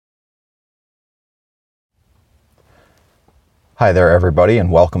Hi there, everybody,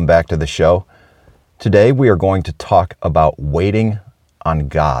 and welcome back to the show. Today we are going to talk about waiting on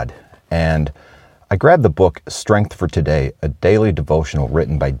God. And I grabbed the book Strength for Today, a daily devotional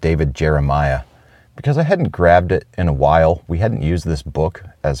written by David Jeremiah, because I hadn't grabbed it in a while. We hadn't used this book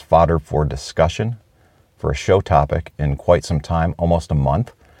as fodder for discussion for a show topic in quite some time, almost a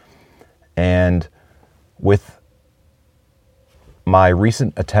month. And with my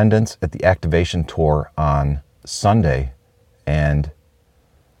recent attendance at the Activation Tour on Sunday, and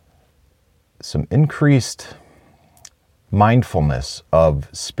some increased mindfulness of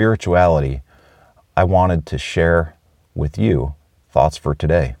spirituality, I wanted to share with you thoughts for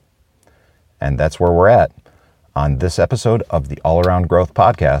today. And that's where we're at on this episode of the All Around Growth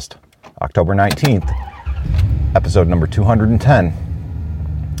Podcast, October 19th, episode number 210,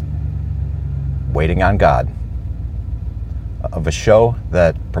 Waiting on God, of a show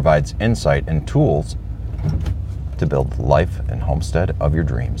that provides insight and tools to build the life and homestead of your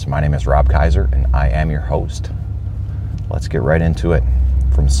dreams. My name is Rob Kaiser, and I am your host. Let's get right into it.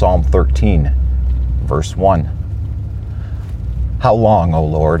 From Psalm 13, verse 1. How long, O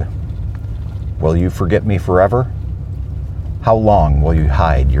Lord, will you forget me forever? How long will you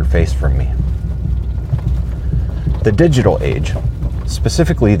hide your face from me? The digital age,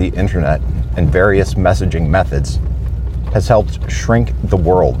 specifically the internet and various messaging methods, has helped shrink the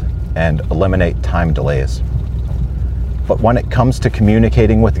world and eliminate time delays. But when it comes to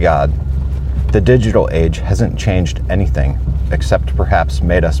communicating with God, the digital age hasn't changed anything, except perhaps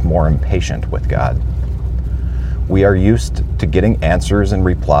made us more impatient with God. We are used to getting answers and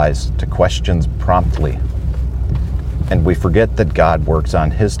replies to questions promptly, and we forget that God works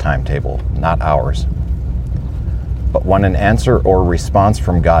on His timetable, not ours. But when an answer or response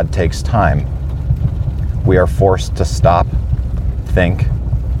from God takes time, we are forced to stop, think,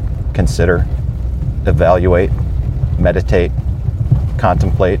 consider, evaluate, meditate,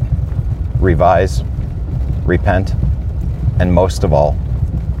 contemplate, revise, repent, and most of all,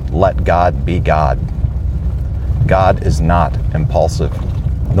 let God be God. God is not impulsive,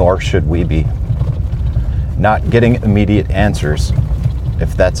 nor should we be. Not getting immediate answers,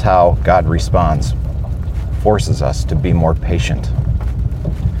 if that's how God responds, forces us to be more patient.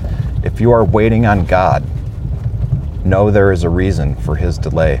 If you are waiting on God, know there is a reason for His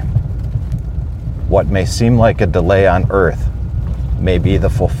delay. What may seem like a delay on earth may be the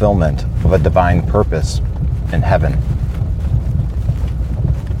fulfillment of a divine purpose in heaven.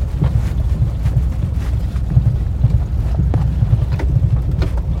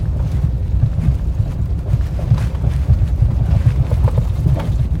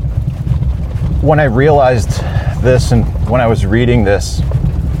 When I realized this and when I was reading this,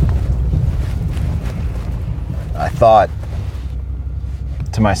 I thought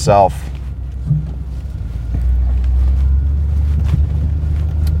to myself,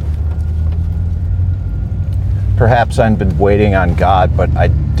 perhaps I've been waiting on God, but I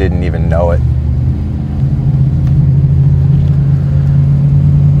didn't even know it.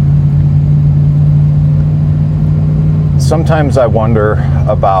 Sometimes I wonder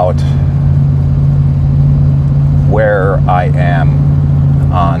about where I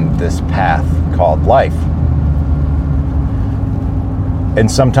am on this path called life. And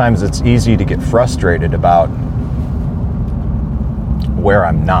sometimes it's easy to get frustrated about where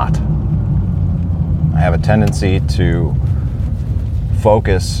I'm not. I have a tendency to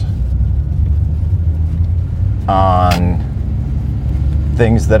focus on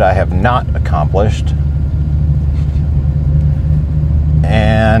things that I have not accomplished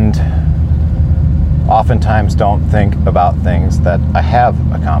and oftentimes don't think about things that I have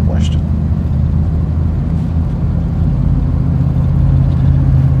accomplished.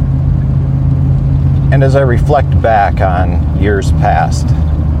 And as I reflect back on years past,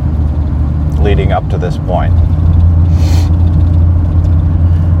 leading up to this point,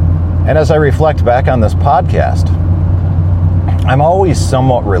 and as I reflect back on this podcast, I'm always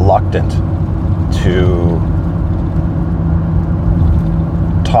somewhat reluctant to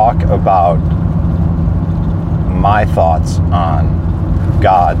talk about my thoughts on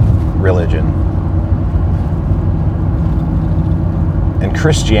God, religion, and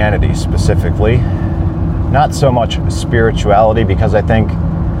Christianity specifically. Not so much spirituality, because I think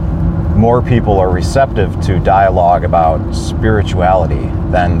more people are receptive to dialogue about spirituality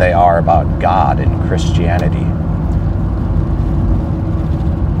than they are about God and Christianity.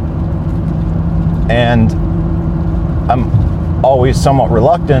 And I'm always somewhat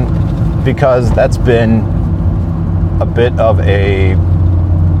reluctant because that's been a bit of a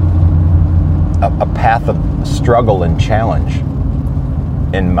path of struggle and challenge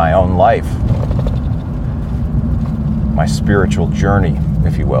in my own life. my spiritual journey,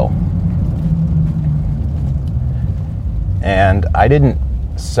 if you will. And I didn't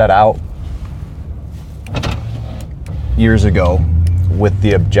set out years ago with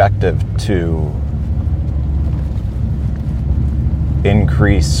the objective to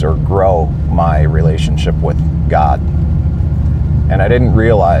increase or grow my relationship with God. And I didn't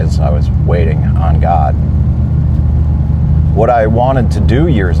realize I was waiting on God. What I wanted to do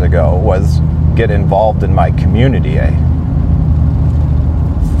years ago was get involved in my community. I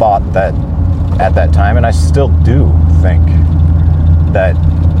thought that at that time, and I still do think, that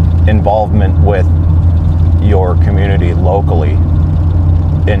involvement with your community locally,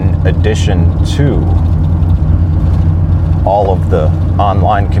 in addition to all of the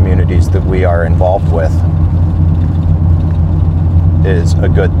online communities that we are involved with, is a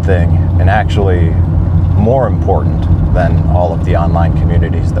good thing, and actually more important than all of the online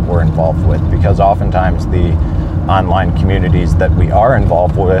communities that we're involved with, because oftentimes the online communities that we are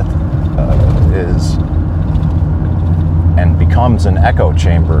involved with is and becomes an echo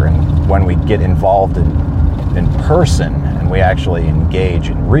chamber. And when we get involved in person and we actually engage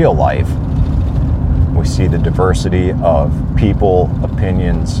in real life, we see the diversity of people,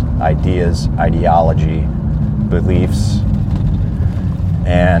 opinions, ideas, ideology, beliefs,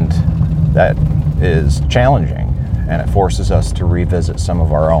 and that is challenging, and it forces us to revisit some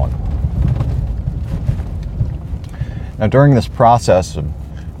of our own. Now, during this process of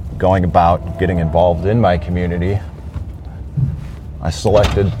going about getting involved in my community, I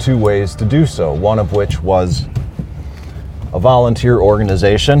selected two ways to do so, one of which was a volunteer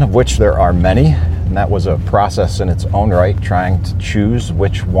organization, of which there are many, and that was a process in its own right, trying to choose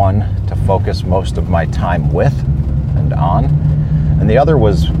which one to focus most of my time with and on. And the other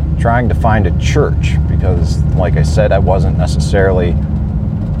was trying to find a church, because, like I said, I wasn't necessarily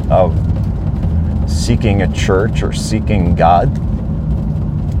seeking a church or seeking God.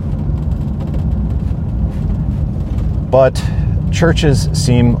 But churches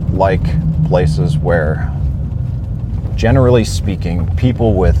seem like places where, generally speaking,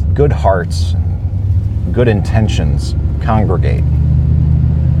 people with good hearts, good intentions congregate.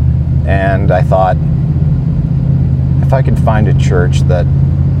 And I thought, if I could find a church that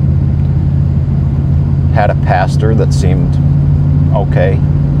had a pastor that seemed okay,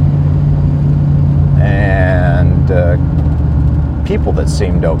 and people that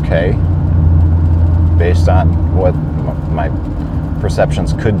seemed okay, based on what my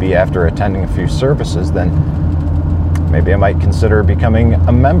perceptions could be after attending a few services, then maybe I might consider becoming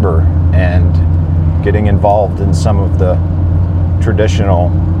a member and getting involved in some of the traditional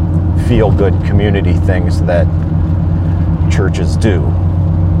feel-good community things that churches do.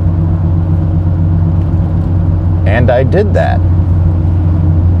 And I did that.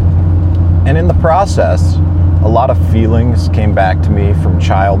 And in the process, a lot of feelings came back to me from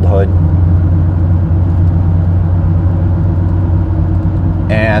childhood.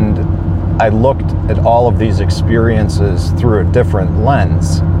 And I looked at all of these experiences through a different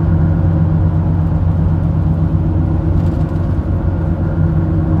lens.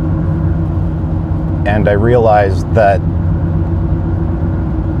 And I realized that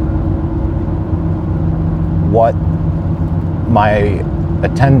what my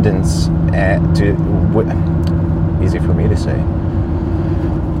attendance easy for me to say.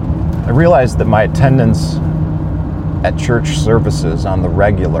 I realized that my attendance at church services on the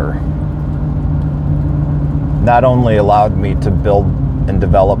regular not only allowed me to build and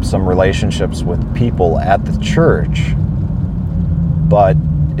develop some relationships with people at the church, but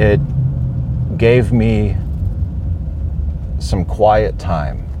it gave me some quiet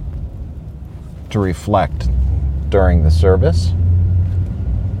time to reflect during the service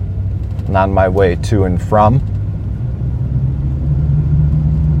and on my way to and from.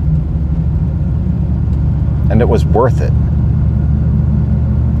 And it was worth it.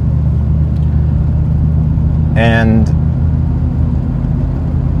 And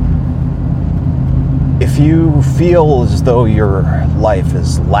if you feel as though your life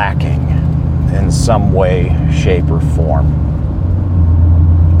is lacking in some way, shape, or form,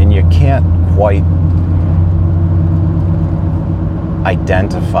 and you can't quite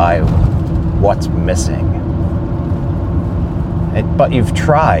identify what's missing, but you've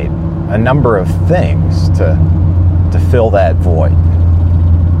tried a number of things to fill that void,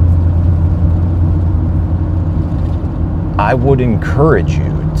 I would encourage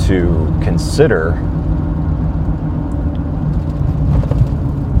you to consider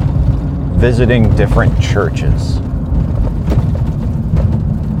visiting different churches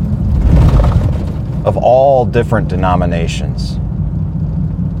of all different denominations.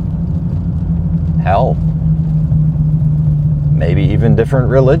 Hell, maybe even different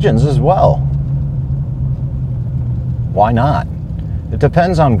religions as well. Why not? It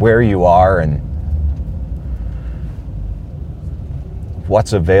depends on where you are and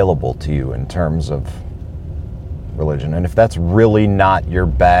what's available to you in terms of religion. And if that's really not your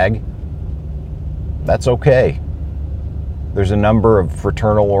bag, that's okay. There's a number of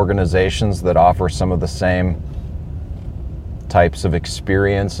fraternal organizations that offer some of the same types of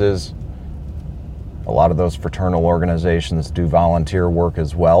experiences. A lot of those fraternal organizations do volunteer work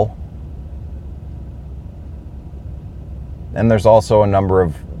as well. And there's also a number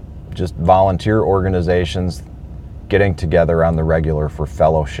of just volunteer organizations getting together on the regular for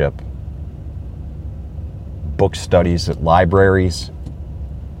fellowship, book studies at libraries.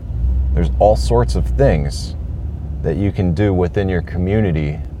 There's all sorts of things that you can do within your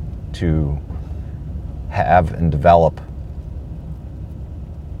community to have and develop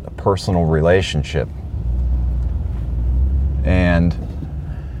a personal relationship. And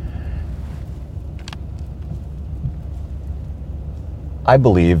I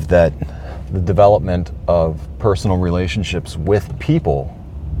believe that the development of personal relationships with people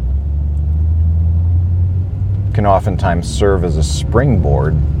can oftentimes serve as a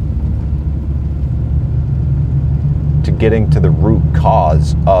springboard to getting to the root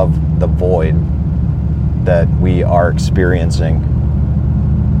cause of the void that we are experiencing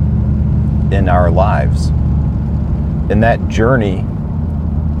in our lives. And that journey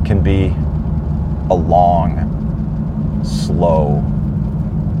can be a long, slow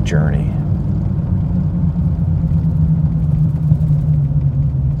journey.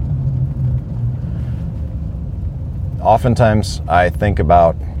 Oftentimes I think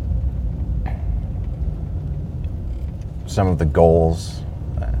about some of the goals,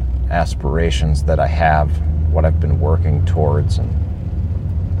 aspirations that I have, what I've been working towards, and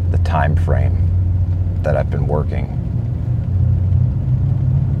the time frame that I've been working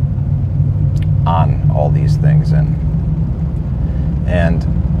on all these things in. And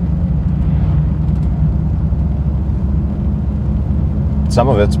some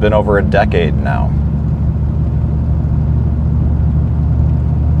of it's been over a decade now.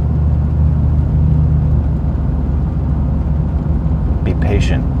 Be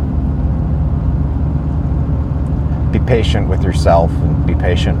patient. Be patient with yourself, and be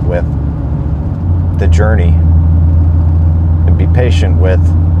patient with the journey, and be patient with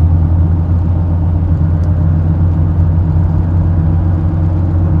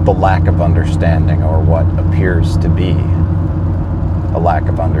the lack of understanding, or what appears to be a lack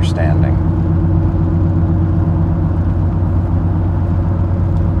of understanding.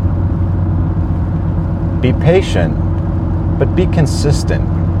 Be patient, but be consistent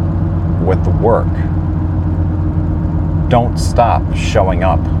with the work. Don't stop showing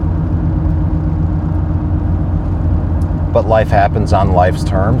up. But life happens on life's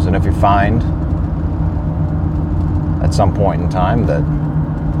terms, and if you find at some point in time that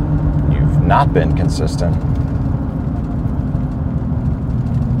you've not been consistent,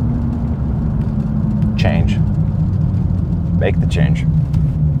 change. Make the change.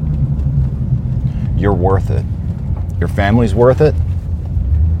 You're worth it. Your family's worth it.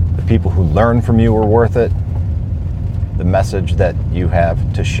 The people who learn from you are worth it. The message that you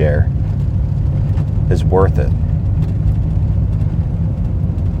have to share is worth it.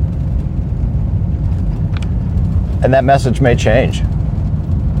 And that message may change.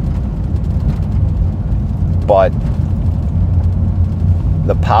 But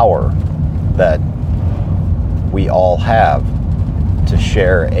the power that we all have to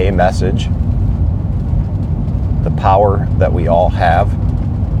share a message, the power that we all have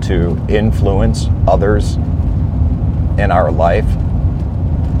to influence others in our life,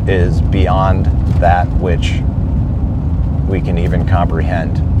 is beyond that which we can even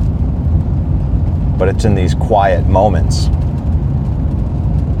comprehend. But it's in these quiet moments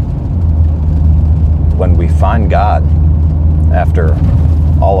when we find God after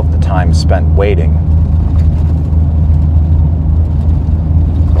all of the time spent waiting.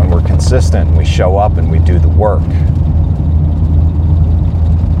 When we're consistent and we show up and we do the work.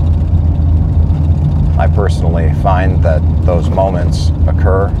 I personally find that those moments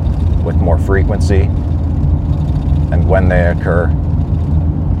occur with more frequency, and when they occur,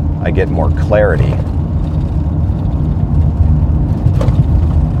 I get more clarity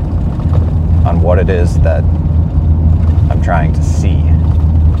on what it is that I'm trying to see.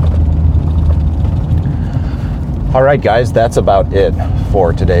 All right, guys, that's about it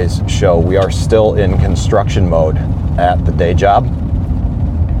for today's show. We are still in construction mode at the day job,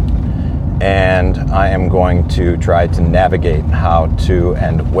 and I am going to try to navigate how to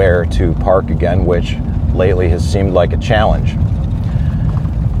and where to park again, which lately has seemed like a challenge.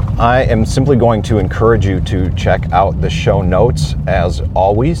 I am simply going to encourage you to check out the show notes as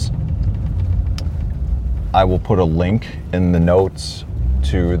always. I will put a link in the notes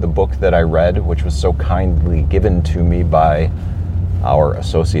to the book that I read, which was so kindly given to me by our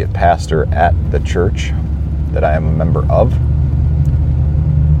associate pastor at the church that I am a member of.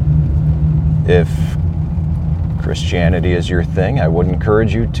 If Christianity is your thing, I would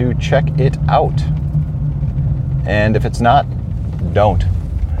encourage you to check it out. And if it's not, don't.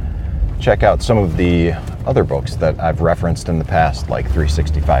 Check out some of the other books that I've referenced in the past, like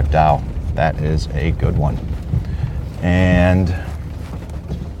 365 Tao. That is a good one. And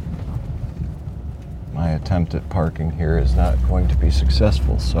my attempt at parking here is not going to be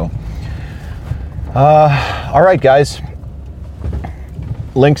successful. So, all right, guys.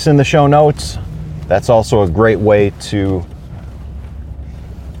 Links in the show notes. That's also a great way to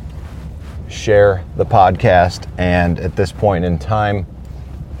share the podcast. And at this point in time,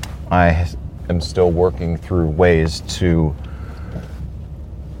 I am still working through ways to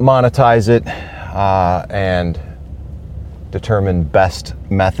monetize it and determine best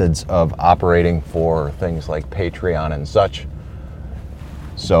methods of operating for things like Patreon and such.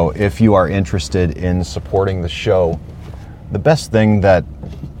 So if you are interested in supporting the show, the best thing that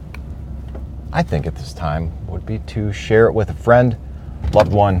I think at this time would be to share it with a friend,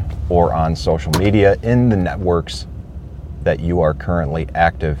 loved one, or on social media in the networks that you are currently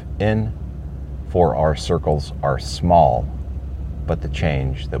active in, for our circles are small, but the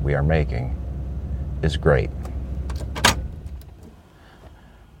change that we are making is great.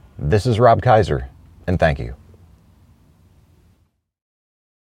 This is Rob Kaiser, and thank you.